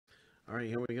All right,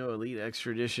 here we go. Elite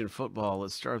Extra Edition football.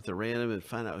 Let's start with the random and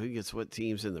find out who gets what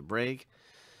teams in the break.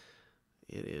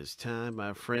 It is time,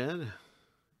 my friend,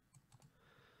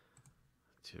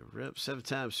 to rip 7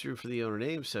 times through for the owner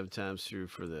name, 7 times through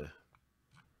for the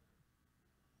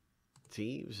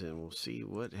teams, and we'll see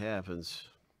what happens.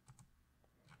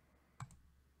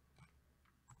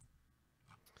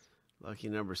 Lucky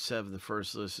number 7, the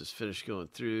first list is finished going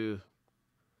through.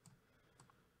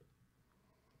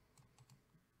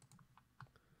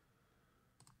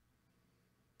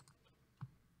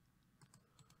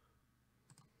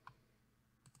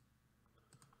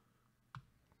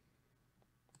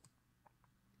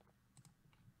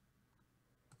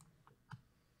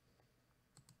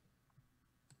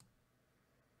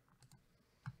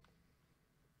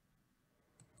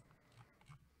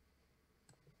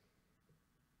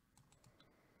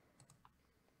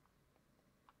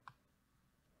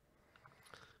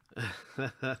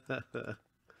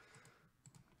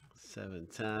 Seven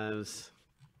times.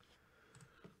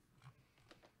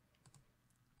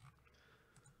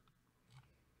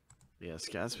 Yeah,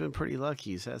 Scott's been pretty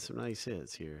lucky. He's had some nice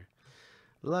hits here.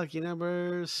 Lucky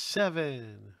number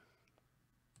 7.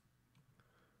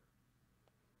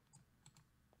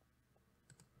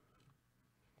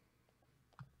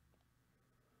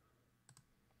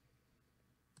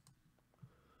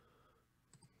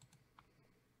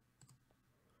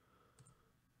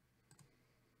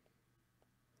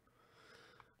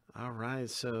 All right,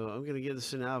 so I'm going to get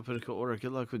this in alphabetical order.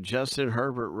 Good luck with Justin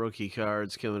Herbert rookie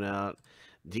cards coming out.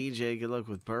 DJ, good luck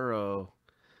with Burrow.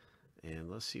 And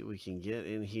let's see what we can get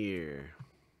in here.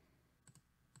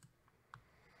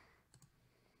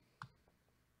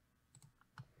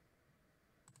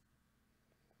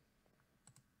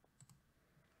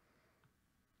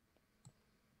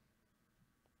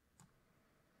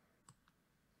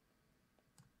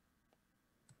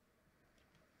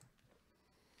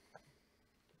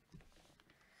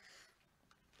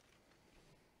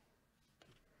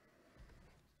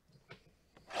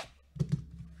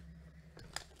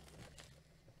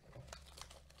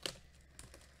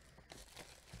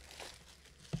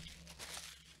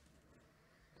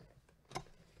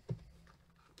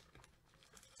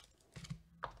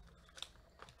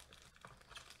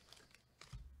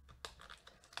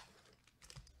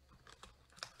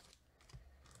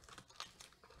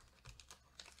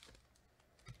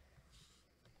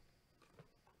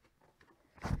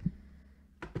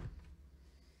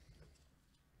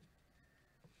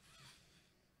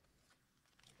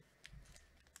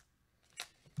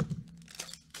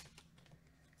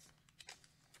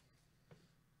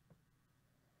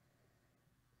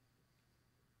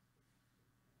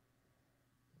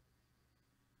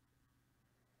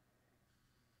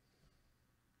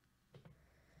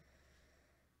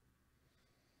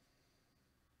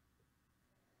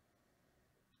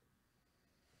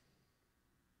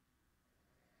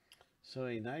 So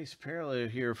a nice parallel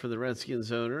here for the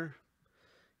Redskins owner.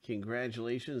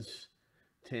 Congratulations,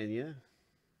 Tanya.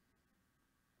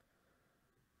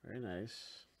 Very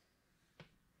nice.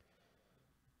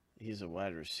 He's a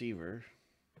wide receiver.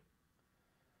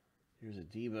 Here's a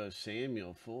Deebo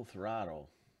Samuel full throttle.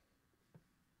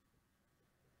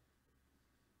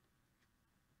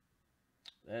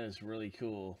 That is really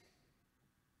cool.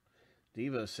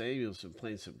 Deebo Samuel's been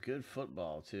playing some good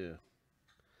football, too.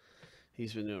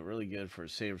 He's been doing really good for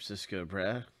San Francisco,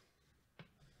 Brad.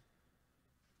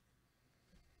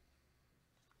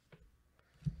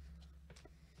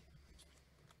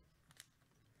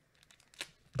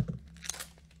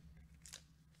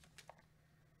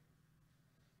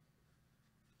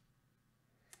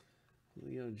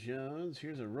 Leo Jones.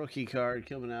 Here's a rookie card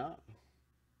coming out.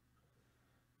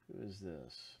 Who is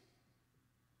this?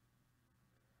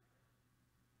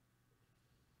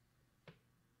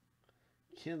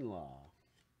 Kinlaw.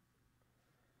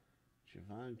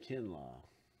 Javon Kinlaw.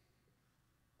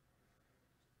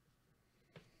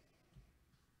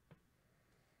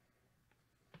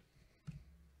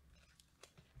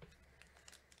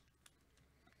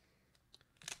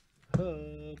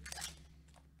 Hup.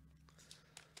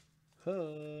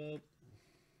 Hup.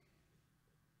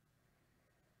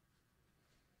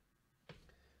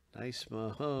 Nice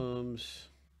Mahomes.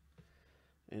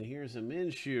 And here's a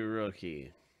Minshew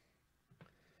rookie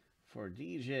for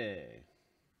DJ.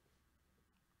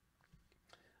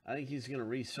 I think he's going to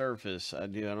resurface. I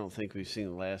do. I don't think we've seen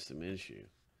the last of Minshew.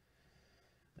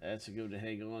 That's a good to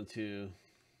hang on to.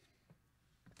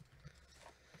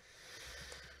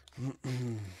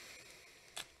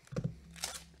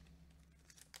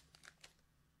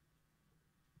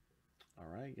 All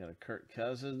right, got a Kirk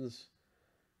Cousins,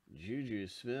 Juju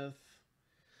Smith,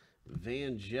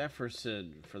 Van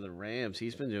Jefferson for the Rams.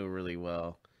 He's been doing really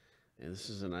well. And this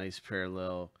is a nice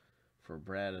parallel for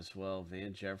Brad as well.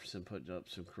 Van Jefferson put up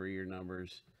some career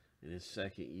numbers in his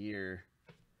second year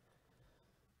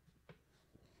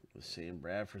with Sam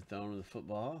Bradford throwing the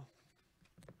football.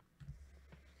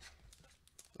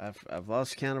 I've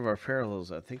lost count of our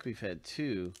parallels. I think we've had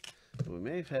 2, but we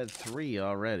may have had 3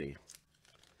 already.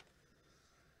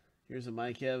 Here's a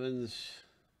Mike Evans.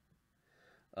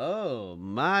 Oh,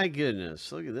 my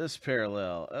goodness. Look at this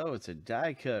parallel. Oh, it's a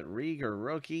die-cut Rieger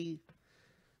rookie.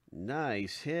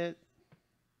 Nice hit.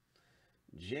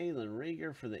 Jalen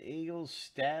Rieger for the Eagles.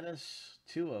 Status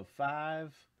 2 of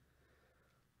 5.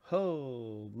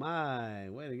 Oh, my.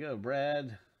 Way to go,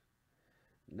 Brad.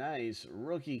 Nice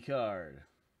rookie card.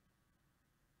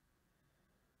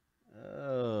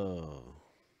 Oh.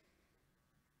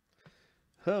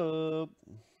 Hope.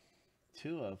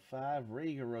 2 of 5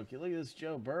 Rieger rookie. Look at this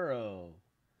Joe Burrow.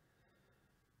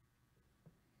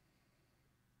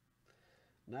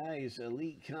 Nice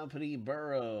Elite Company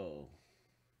Burrow.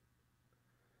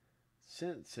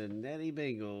 Cincinnati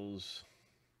Bengals.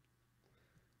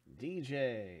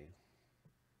 DJ.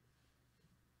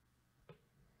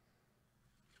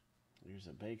 Here's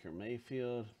a Baker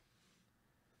Mayfield.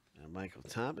 And Michael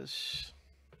Thomas.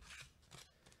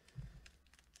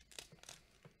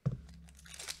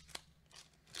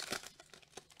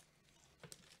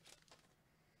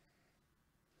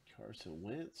 Carson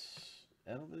Wentz.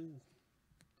 Edelman.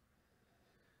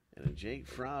 And a Jake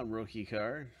Fromm rookie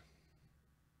card.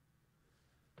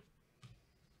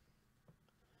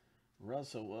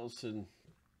 Russell Wilson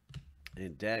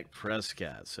and Dak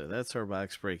Prescott. So that's our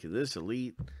box break of this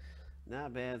Elite.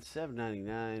 Not bad.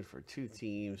 $7.99 for 2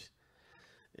 teams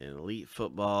in Elite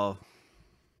football.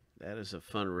 That is a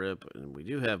fun rip, and we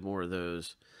do have more of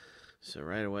those. So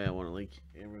right away, I want to link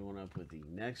everyone up with the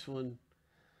next one.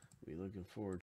 We're looking forward